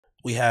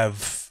we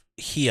have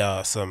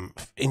here some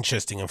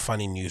interesting and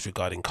funny news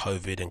regarding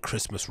COVID and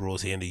Christmas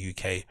rules here in the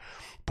UK.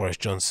 Boris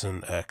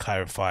Johnson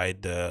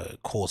clarified the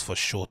calls for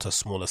shorter,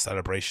 smaller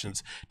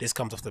celebrations. This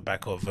comes off the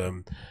back of,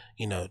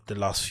 the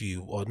last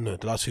few, or no,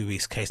 the last few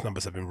weeks, case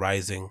numbers have been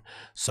rising.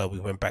 So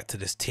we went back to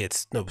this tiered,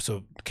 no,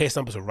 so case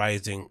numbers are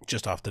rising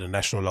just after the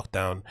national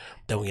lockdown.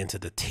 Then we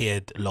entered the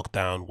tiered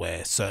lockdown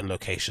where certain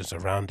locations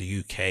around the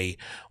UK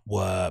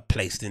were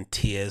placed in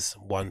tiers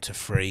 1 to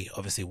 3.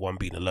 Obviously, 1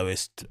 being the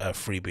lowest,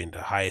 3 being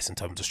the highest in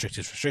terms of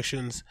strictest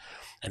restrictions,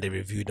 and they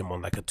reviewed them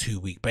on like a 2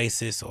 week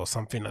basis or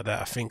something like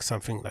that. I think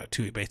something like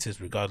 2 week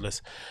basis,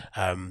 regardless.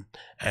 And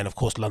of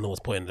course, London was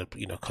put in the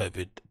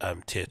COVID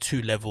tier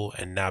 2 level,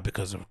 and now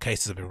because of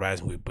cases have been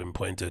rising, we've been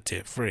put into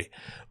tier 3.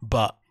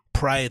 But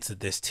prior to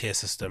this tier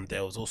system,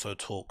 there was also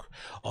talk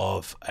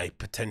of a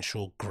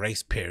potential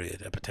grace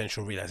period, a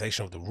potential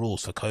realization of the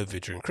rules for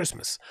COVID during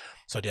Christmas.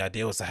 So the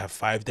idea was to have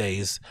 5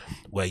 days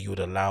where you would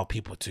allow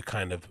people to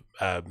kind of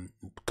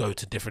go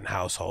to different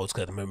households,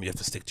 because at the moment you have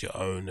to stick to your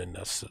own and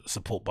a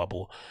support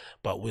bubble.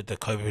 But with the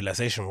COVID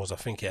realization rules, I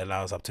think it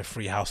allows up to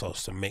 3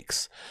 households to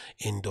mix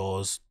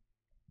indoors,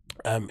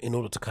 in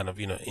order to kind of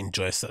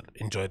enjoy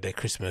their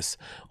Christmas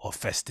or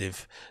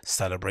festive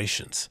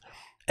celebrations.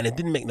 And it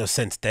didn't make no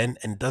sense then,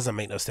 and it doesn't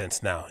make no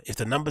sense now. If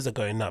the numbers are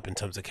going up in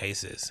terms of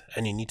cases,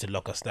 and you need to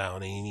lock us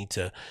down, and you need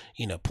to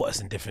put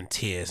us in different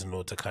tiers in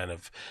order to kind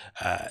of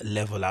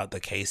level out the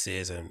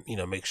cases, and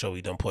make sure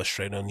we don't put a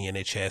strain on the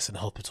NHS and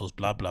hospitals,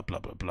 blah blah blah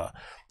blah blah,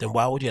 then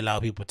why would you allow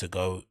people to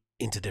go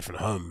into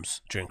different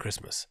homes during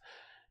Christmas,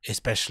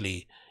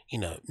 especially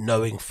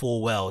knowing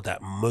full well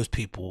that most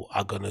people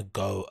are going to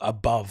go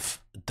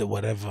above the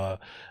whatever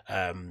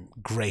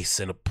grace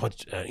and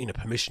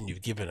permission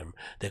you've given them.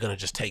 They're going to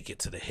just take it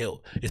to the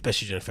hill,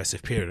 especially during the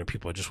festive period, and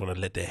people just want to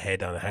let their hair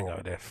down and hang out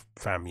with their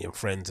family and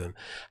friends and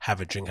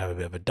have a drink, have a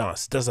bit of a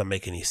dance. It doesn't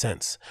make any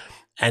sense.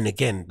 And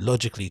again,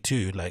 logically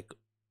too, like,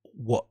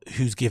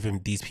 who's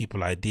giving these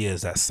people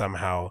ideas that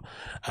somehow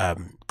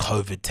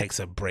COVID takes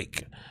a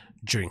break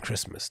during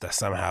Christmas, that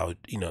somehow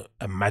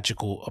a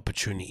magical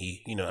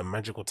opportunity, a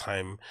magical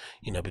time,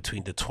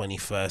 between the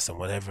 21st and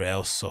whatever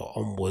else or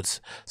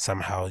onwards,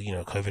 somehow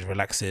COVID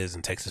relaxes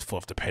and takes its foot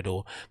off the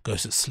pedal,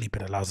 goes to sleep,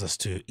 and allows us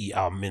to eat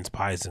our mince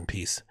pies in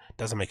peace.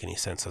 Doesn't make any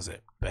sense, does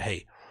it? But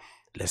hey,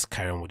 let's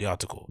carry on with the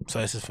article.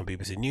 So this is from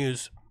BBC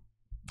News.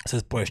 It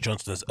says Boris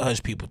Johnson has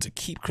urged people to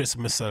keep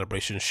Christmas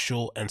celebrations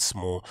short and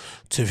small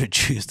to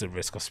reduce the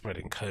risk of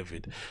spreading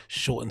COVID.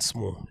 Short and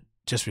small.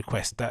 Just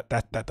request that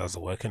doesn't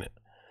work, innit?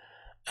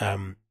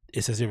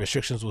 It says the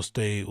restrictions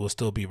will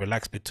still be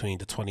relaxed between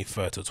the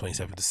 23rd to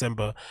 27th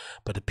December,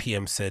 but the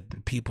PM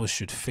said people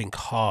should think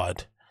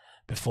hard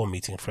before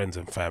meeting friends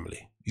and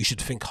family. You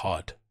should think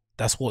hard.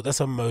 That's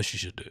the most you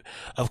should do.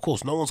 Of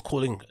course, no one's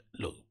calling.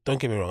 Look, don't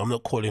get me wrong. I'm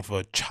not calling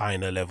for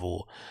China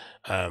level,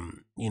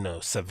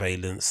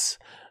 surveillance.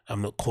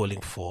 I'm not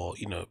calling for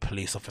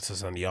police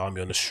officers and the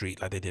army on the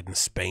street like they did in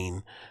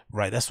Spain,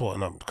 right? That's what,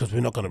 because we're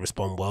not going to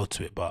respond well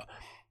to it, but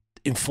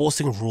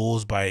enforcing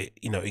rules by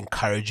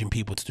encouraging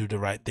people to do the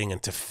right thing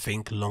and to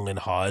think long and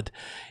hard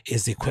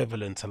is the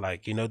equivalent to,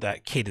 like,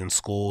 that kid in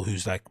school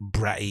who's like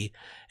bratty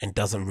and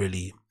doesn't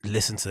really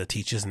listen to the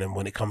teachers, and then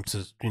when it comes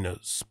to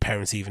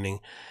parents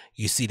evening,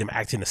 you see them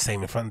acting the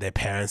same in front of their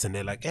parents, and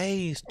they're like,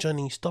 hey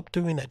Johnny, stop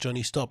doing that,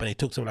 Johnny, stop. And they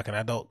talk to them like an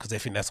adult because they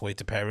think that's the way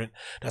to parent.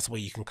 That's the way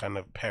you can kind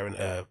of parent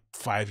a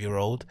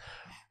 5-year-old.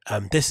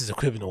 This is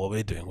equivalent to what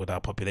we're doing with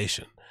our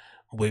population.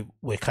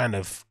 We're kind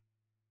of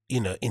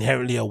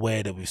inherently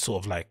aware that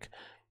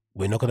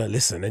we're not going to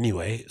listen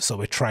anyway, so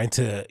we're trying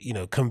to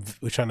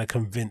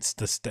convince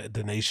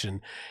the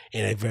nation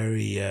in a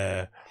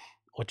very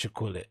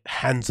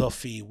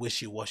hands-offy,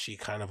 wishy-washy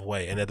kind of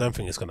way, and I don't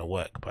think it's going to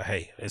work. But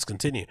hey, let's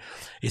continue.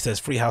 It says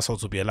 3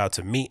 households will be allowed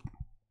to meet,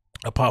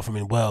 apart from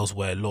in Wales,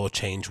 where law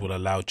change will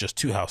allow just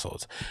 2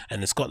 households,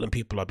 and in Scotland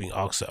people are being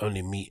asked to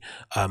only meet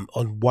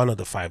on one of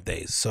the 5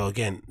 days. So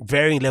again,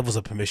 varying levels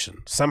of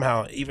permission.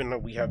 Somehow, even though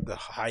we have the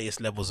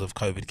highest levels of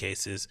COVID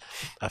cases,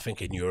 I think,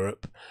 in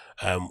Europe,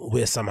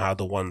 we're somehow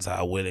the ones that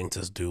are willing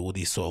to do all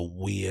these sort of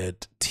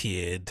weird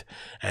tiered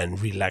and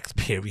relaxed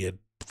period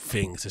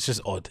things. It's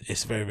just odd.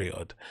 It's very, very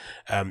odd.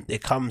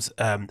 It comes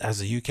as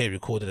the UK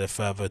recorded a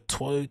further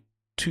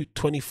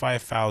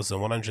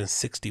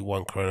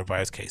 25,161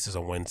 coronavirus cases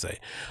on Wednesday,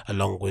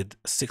 along with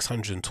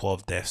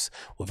 612 deaths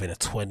within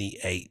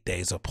 28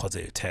 days of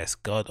positive tests.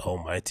 God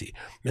almighty.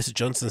 Mr.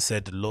 Johnson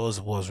said the laws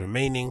was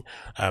remaining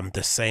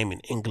the same in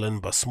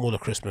England, but smaller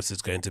Christmas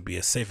is going to be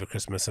a safer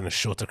Christmas, and a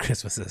shorter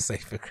Christmas is a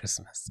safer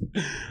Christmas.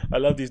 I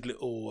love these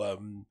little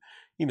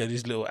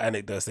these little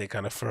anecdotes they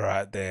kind of throw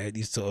out there,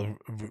 these sort of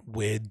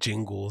weird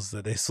jingles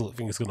that they sort of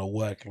think is going to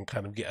work and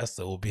kind of get us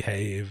to all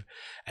behave,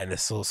 and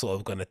it's sort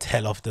of going to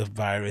tell off the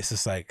virus.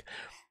 It's like,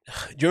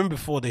 do you remember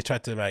before they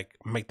tried to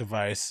make the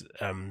virus,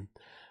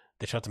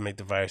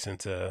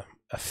 into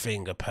a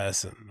thing, a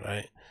person,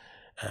 right?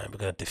 We're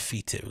going to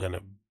defeat it. We're going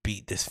to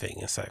beat this thing.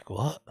 It's like,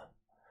 what?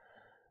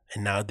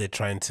 And now they're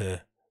trying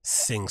to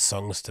sing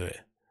songs to it.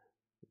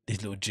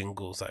 These little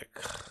jingles, like.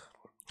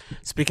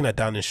 Speaking at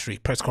Downing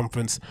Street press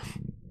conference,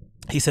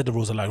 He said the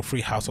rules allowing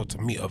three households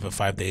to meet over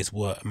 5 days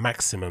were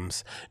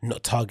maximums,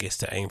 not targets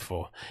to aim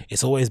for.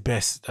 It's always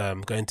best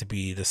going to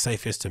be the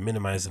safest to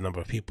minimize the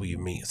number of people you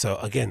meet. So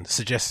again,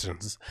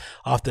 suggestions.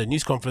 After a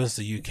news conference,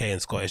 the UK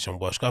and Scottish and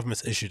Welsh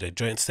governments issued a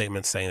joint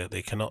statement saying that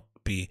they cannot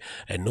be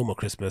a normal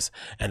Christmas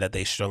and that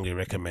they strongly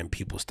recommend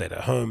people stay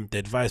at home. They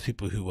advise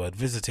people who were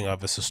visiting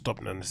others to stop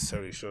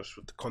unnecessary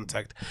social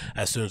contact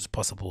as soon as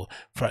possible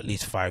for at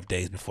least 5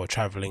 days before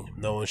traveling.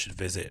 No one should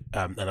visit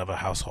another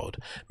household.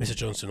 Mr.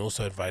 Johnson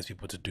also advised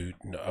people to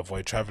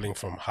avoid traveling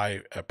from high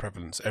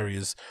prevalence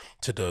areas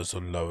to those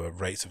on lower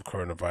rates of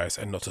coronavirus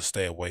and not to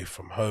stay away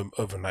from home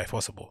overnight if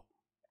possible.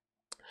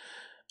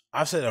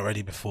 I've said it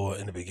already before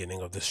in the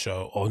beginning of this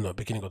show, or no,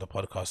 beginning of the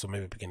podcast, or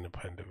maybe beginning of the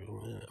pandemic.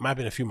 It might have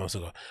been a few months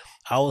ago.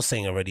 I was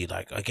saying already,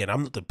 like, again,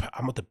 I'm not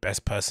the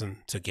best person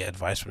to get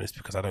advice from this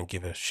because I don't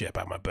give a shit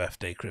about my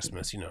birthday,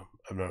 Christmas.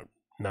 None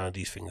of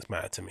these things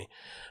matter to me.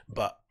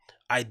 But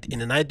in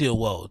an ideal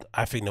world,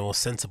 I think the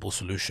most sensible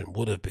solution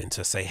would have been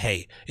to say,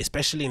 hey,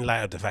 especially in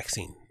light of the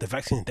vaccine is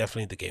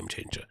definitely the game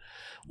changer.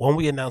 When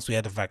we announced we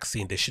had a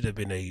vaccine, there should have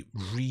been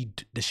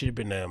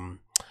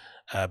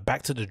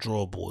back to the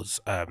draw boards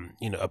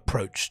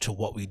approach to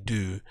what we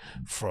do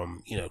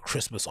from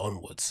Christmas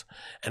onwards.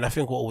 And I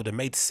think what would have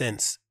made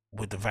sense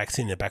with the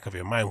vaccine in the back of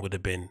your mind would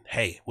have been,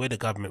 hey, we're the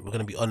government, we're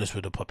going to be honest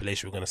with the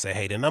population, we're going to say,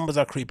 hey, the numbers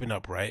are creeping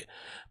up, right?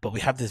 But we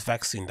have this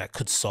vaccine that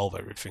could solve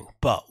everything,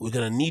 but we're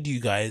going to need you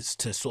guys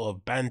to sort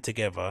of band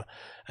together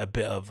a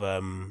bit of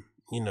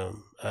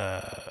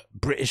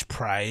British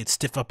pride,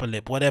 stiff upper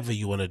lip, whatever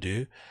you want to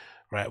do.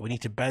 Right, we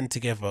need to band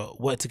together,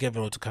 work together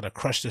in order to kind of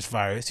crush this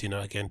virus,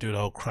 again, do the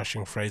whole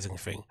crushing phrasing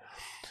thing.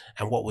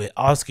 And what we're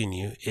asking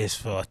you is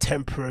for a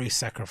temporary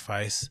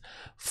sacrifice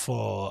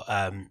for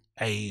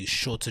a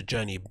shorter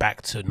journey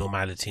back to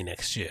normality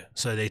next year.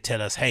 So they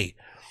tell us, hey,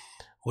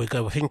 we're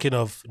thinking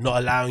of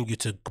not allowing you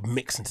to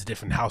mix into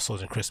different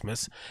households in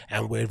Christmas,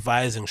 and we're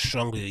advising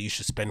strongly that you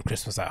should spend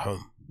Christmas at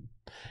home.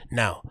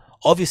 Now,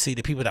 obviously,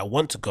 the people that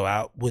want to go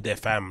out with their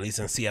families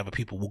and see other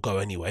people will go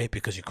anyway,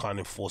 because you can't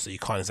enforce it. You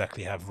can't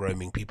exactly have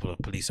roaming people or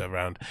police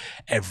around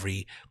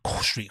every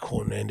street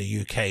corner in the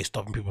UK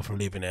stopping people from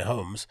leaving their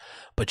homes.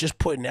 But just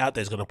putting it out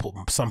there is going to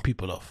put some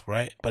people off,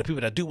 right? But the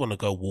people that do want to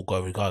go will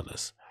go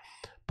regardless.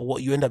 But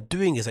what you end up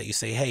doing is that you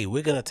say, hey,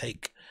 we're going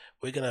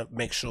to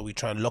make sure we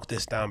try and lock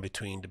this down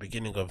between the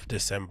beginning of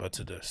December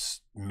to the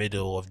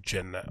middle of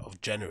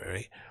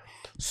January,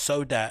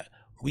 so that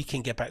we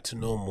can get back to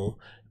normal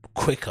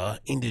quicker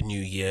in the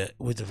new year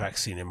with the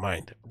vaccine in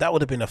mind. That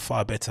would have been a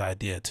far better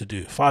idea to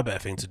do, far better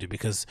thing to do,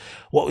 because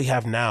what we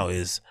have now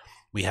is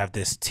we have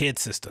this tiered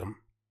system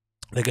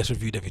that gets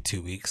reviewed every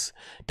 2 weeks.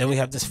 Then we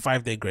have this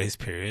 5-day grace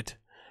period.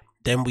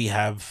 Then we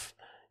have,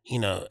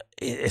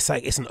 it's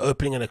like it's an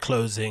opening and a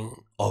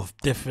closing of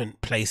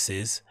different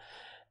places.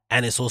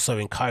 And it's also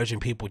encouraging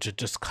people to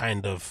just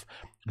kind of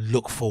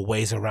look for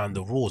ways around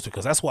the rules,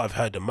 because that's what I've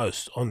heard the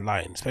most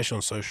online, especially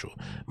on social.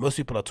 Most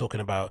people are talking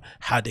about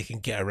how they can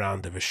get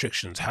around the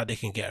restrictions, how they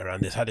can get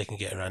around this, how they can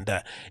get around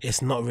that. It's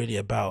not really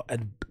about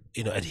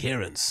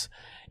adherence.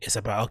 It's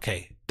about,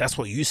 okay, that's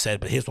what you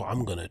said, but here's what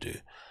I'm gonna do.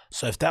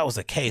 So if that was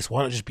the case,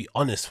 why not just be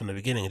honest from the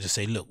beginning and just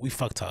say, look, we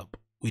fucked up,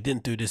 we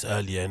didn't do this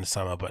earlier in the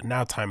summer, but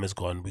now time is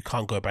gone, we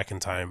can't go back in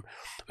time,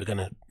 we're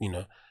gonna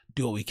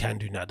do what we can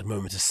do now at the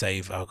moment to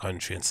save our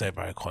country and save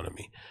our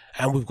economy.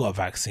 And we've got a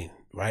vaccine,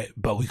 right?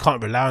 But we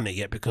can't rely on it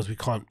yet because we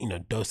can't,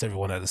 dose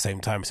everyone at the same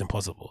time. It's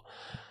impossible.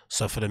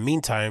 So for the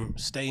meantime,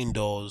 stay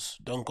indoors,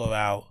 don't go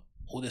out,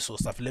 all this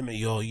sort of stuff, limit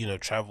your,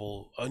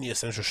 travel, only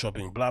essential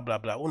shopping, blah, blah,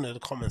 blah, all of the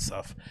common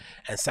stuff,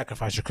 and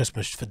sacrifice your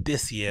Christmas for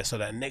this year so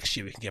that next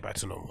year we can get back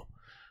to normal.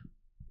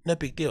 No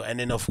big deal. And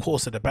then, of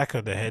course, at the back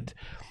of the head,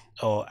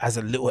 or as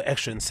a little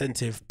extra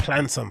incentive,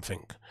 plan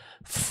something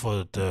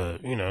for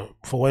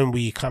for when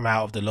we come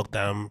out of the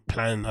lockdown.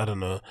 Plan, I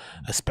don't know,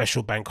 a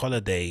special bank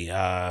holiday,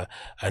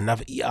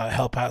 another eat out,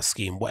 help out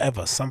scheme,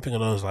 whatever. Something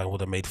along those lines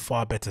would have made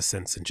far better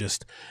sense than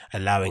just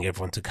allowing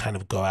everyone to kind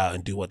of go out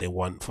and do what they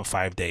want for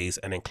 5 days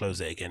and then close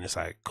it again. It's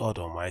like, God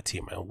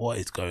almighty, man, what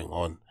is going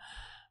on?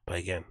 But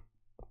again,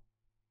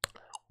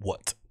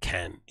 what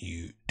can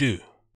you do?